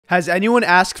Has anyone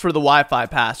asked for the Wi-Fi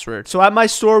password? So at my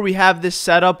store, we have this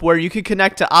setup where you can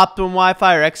connect to Optimum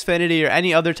Wi-Fi or Xfinity or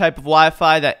any other type of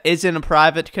Wi-Fi that isn't a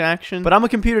private connection. But I'm a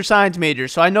computer science major,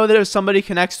 so I know that if somebody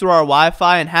connects through our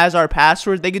Wi-Fi and has our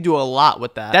password, they could do a lot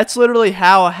with that. That's literally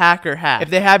how a hacker hacks.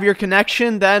 If they have your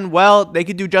connection, then, well, they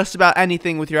could do just about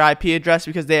anything with your IP address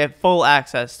because they have full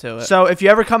access to it. So if you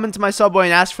ever come into my Subway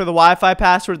and ask for the Wi-Fi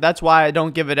password, that's why I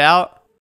don't give it out.